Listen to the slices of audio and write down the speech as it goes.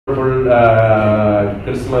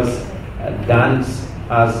Christmas dance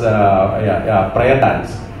as prayer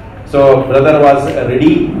dance. So brother was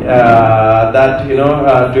ready that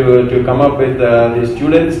to come up with the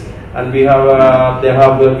students, and we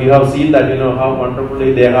have seen that how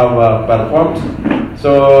wonderfully they have performed.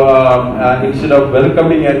 So instead of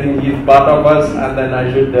welcoming, I think he's part of us, and then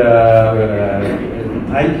I should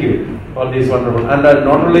thank you for this wonderful. And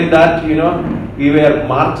not only that, we were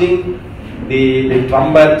marching. The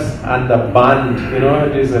trumpets and the band,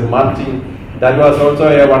 it is a marching. That was also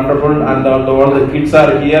a wonderful, and all the kids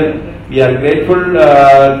are here. We are grateful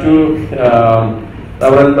to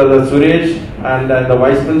Reverend Brother Suresh and the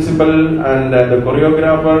vice principal and the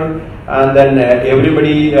choreographer, and then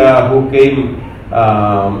everybody who came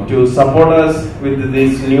to support us with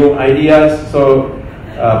these new ideas. So,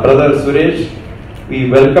 Brother Suresh, we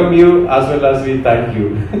welcome you as well as we thank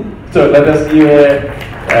you. So let us give a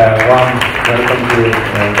warm welcome to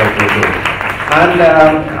Dr. Joe. And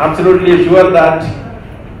absolutely sure that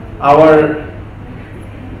our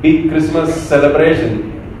big Christmas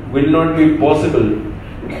celebration will not be possible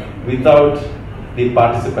without the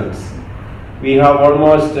participants. We have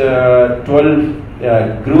almost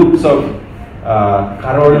 12 groups of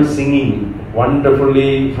carol singing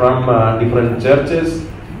wonderfully from different churches,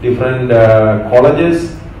 different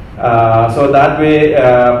colleges. So that way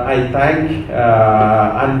I thank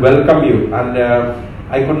and welcome you, and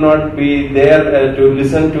I could not be there to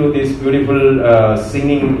listen to this beautiful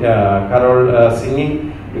singing, carol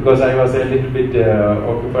singing, because I was a little bit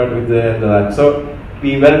occupied with that. So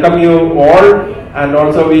we welcome you all, and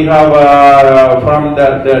also we have from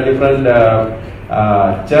the different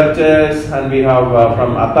churches, and we have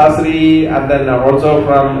from Atasri, and then also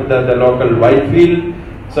from the local Whitefield.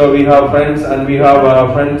 So we have friends, and we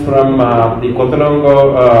have friends from the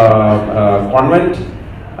Kothalongo convent,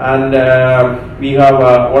 and we have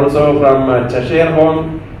also from Cheshire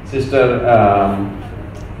Home, Sister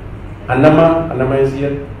Annama is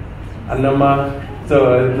here. Annama,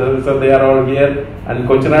 so they are all here, and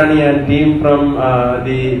Kocharani and team from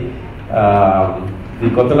the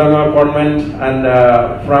Kothalongo convent, and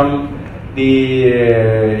from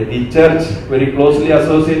the church very closely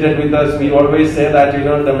associated with us. We always say that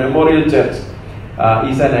the Memorial Church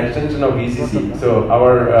is an extension of ECC. So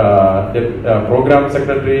our program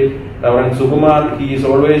secretary, Reverend Sukumar, he is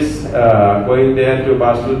always going there to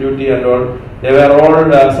pastoral duty and all. They were all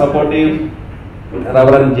supportive.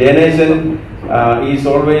 Reverend Janesan is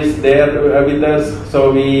always there with us.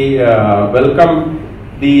 So we welcome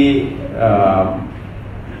the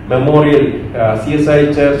Memorial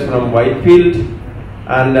CSI Church from Whitefield,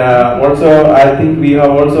 and also I think we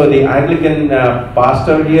have also the Anglican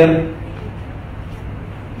pastor here.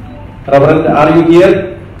 Reverend, are you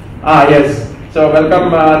here? Yes. So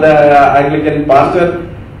welcome the Anglican pastor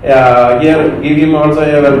here. Give him also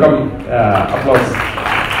a welcome applause.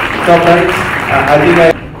 So friends, I think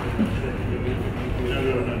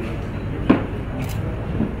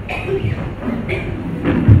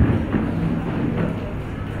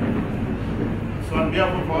on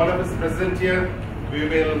behalf of all of us present here, we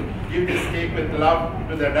will give this cake with love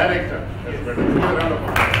to the director. Yes. Give a round of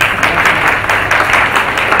applause.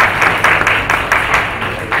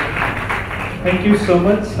 Thank you so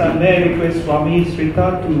much. May I request Swami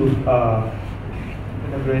Srita to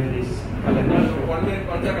inaugurate this calendar. 1 minute,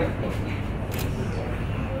 1 second.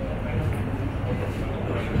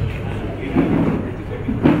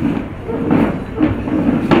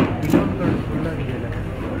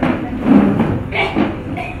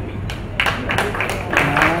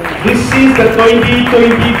 This is the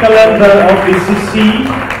 2020 calendar of ECC,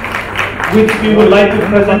 which we would like to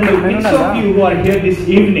present to each of you who are here this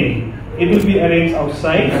evening. It will be arranged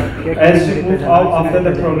outside. As you move out after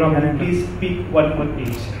the program, please pick one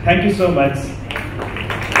each. Thank you so much.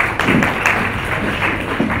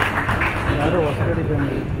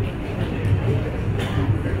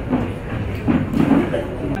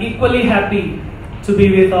 Equally happy to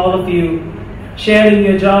be with all of you, sharing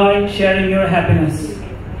your joy, sharing your happiness.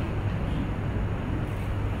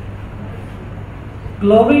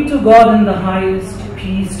 Glory to God in the highest,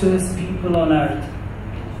 peace to His people on earth.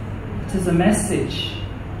 It is a message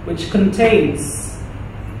which contains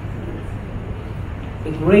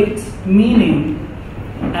a great meaning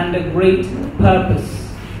and a great purpose.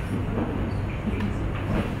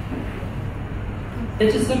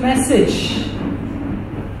 It is a message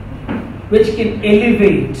which can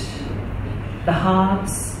elevate the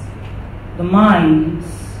hearts, the minds,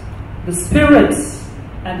 the spirits,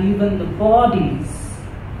 and even the bodies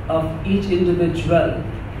of each individual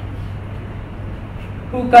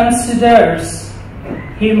who considers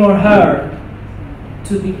him or her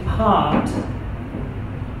to be part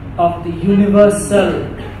of the universal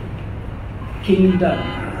kingdom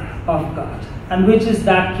of God. And which is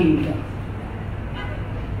that kingdom?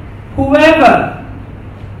 Whoever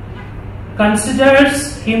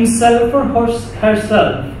considers himself or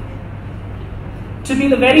herself to be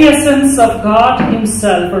the very essence of God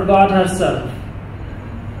himself or God herself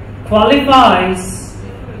qualifies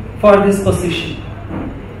for this position.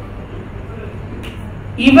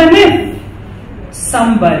 Even if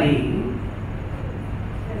somebody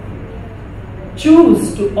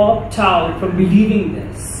chooses to opt out from believing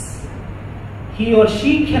this, he or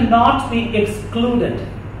she cannot be excluded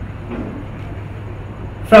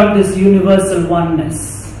from this universal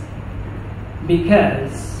oneness,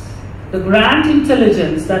 because the grand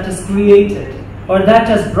intelligence that is created or that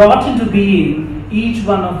has brought into being each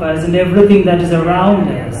one of us and everything that is around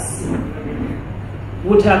us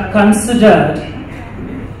would have considered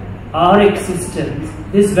our existence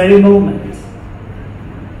this very moment.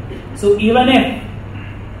 So even if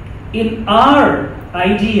in our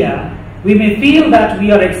idea we may feel that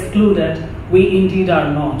we are excluded, we indeed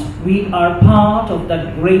are not. We are part of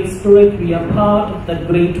that great spirit. We are part of that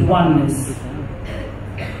great oneness.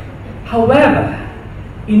 However,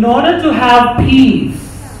 in order to have peace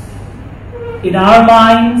in our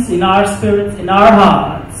minds, in our spirits, in our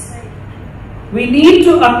hearts, we need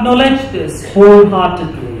to acknowledge this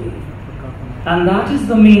wholeheartedly. And that is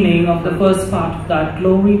the meaning of the first part of that,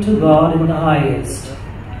 glory to God in the highest.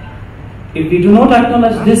 If we do not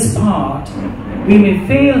acknowledge this part, we may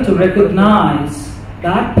fail to recognize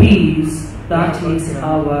that peace that is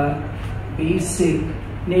our basic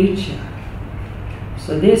nature.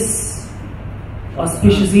 So this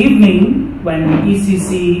auspicious evening, when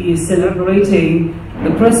ECC is celebrating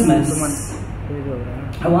the Christmas,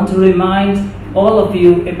 I want to remind all of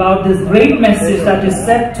you about this great message that is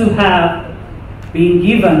said to have been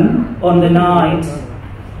given on the night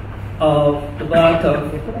of the birth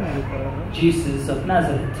of Jesus of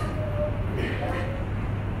Nazareth.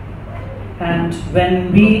 And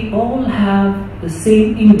when we all have the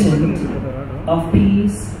same intent of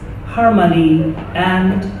peace, harmony,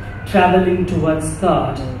 and traveling towards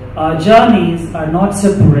God, our journeys are not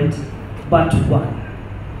separate but one.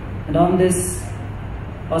 And on this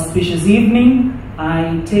auspicious evening,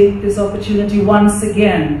 I take this opportunity once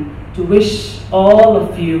again to wish all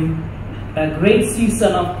of you a great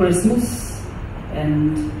season of Christmas,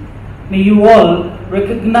 and may you all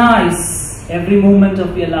recognize every moment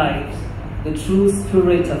of your lives the true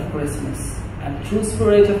spirit of Christmas. And the true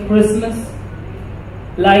spirit of Christmas,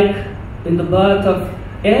 like in the birth of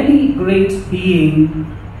any great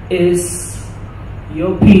being, is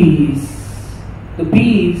your peace. The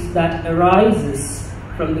peace that arises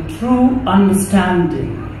from the true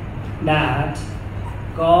understanding that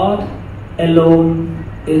God alone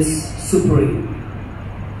is supreme.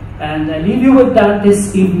 And I leave you with that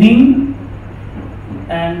this evening.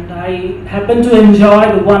 And I happen to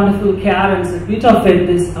enjoy the wonderful carols, a bit of it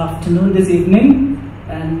this afternoon, this evening.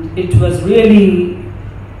 And it was really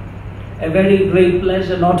a very great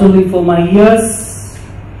pleasure, not only for my ears,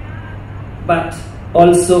 but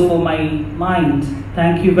also for my mind.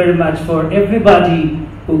 Thank you very much for everybody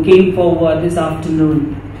who came forward this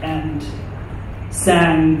afternoon and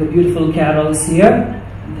sang the beautiful carols here.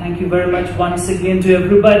 Thank you very much once again to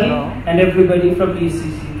everybody and everybody from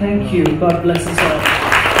ECC. Thank you. God bless us all.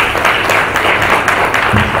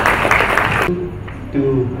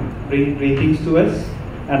 To bring greetings to us,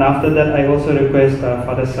 and after that I also request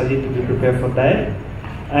Father Sajid to be prepared for that,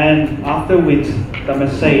 and after which the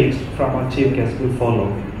message from our chief guest will follow.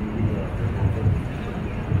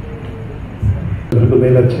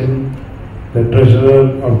 The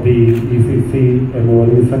treasurer of the ECC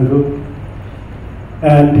MOLE Sangha,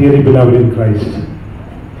 and dearly beloved in Christ.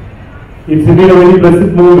 It's indeed a very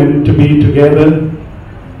blessed moment to be together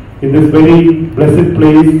in this very blessed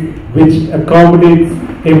place which accommodates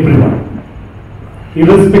everyone,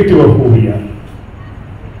 irrespective of who we are.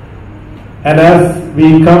 And as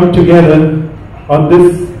we come together on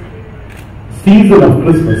this season of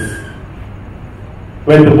Christmas,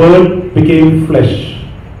 when the Word became flesh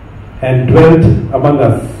and dwelt among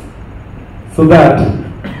us, so that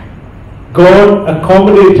God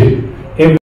accommodated